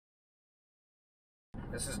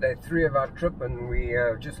This is day 3 of our trip, and we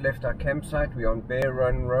just left our campsite. We're on Bear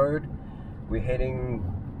Run Road. We're heading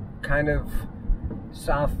kind of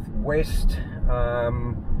southwest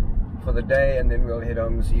for the day, and then we'll head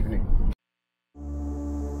home this evening.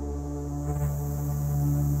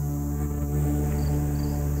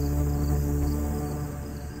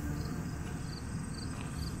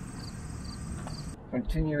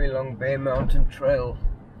 Continue along Bear Mountain Trail.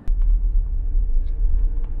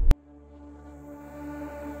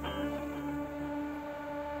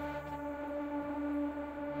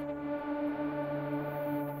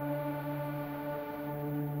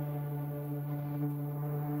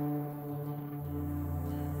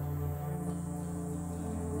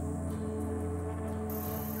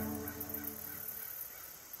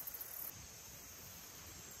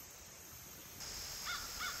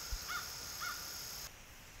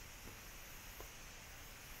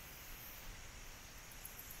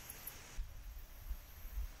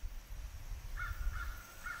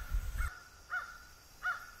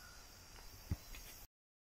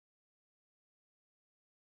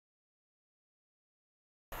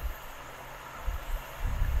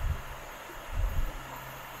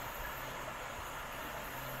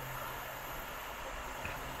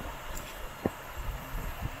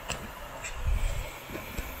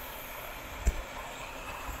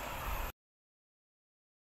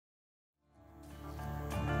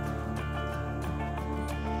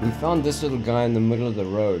 We found this little guy in the middle of the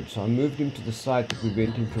road, so I moved him to the side to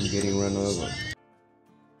prevent him from getting run over.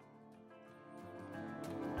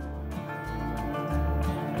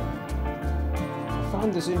 I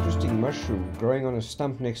found this interesting mushroom growing on a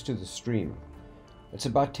stump next to the stream. It's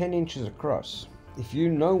about 10 inches across. If you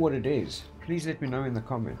know what it is, please let me know in the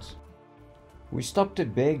comments. We stopped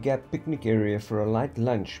at Bear Gap picnic area for a light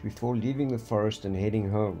lunch before leaving the forest and heading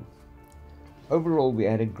home. Overall, we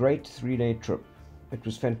had a great 3-day trip. It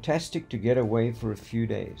was fantastic to get away for a few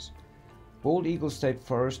days. Bald Eagle State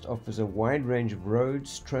Forest offers a wide range of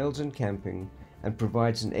roads, trails and camping, and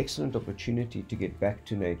provides an excellent opportunity to get back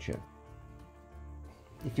to nature.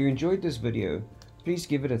 If you enjoyed this video, please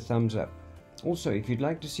give it a thumbs up. Also, if you'd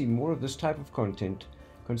like to see more of this type of content,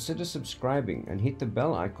 consider subscribing and hit the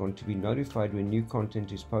bell icon to be notified when new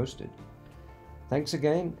content is posted. Thanks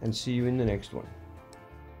again, and see you in the next one.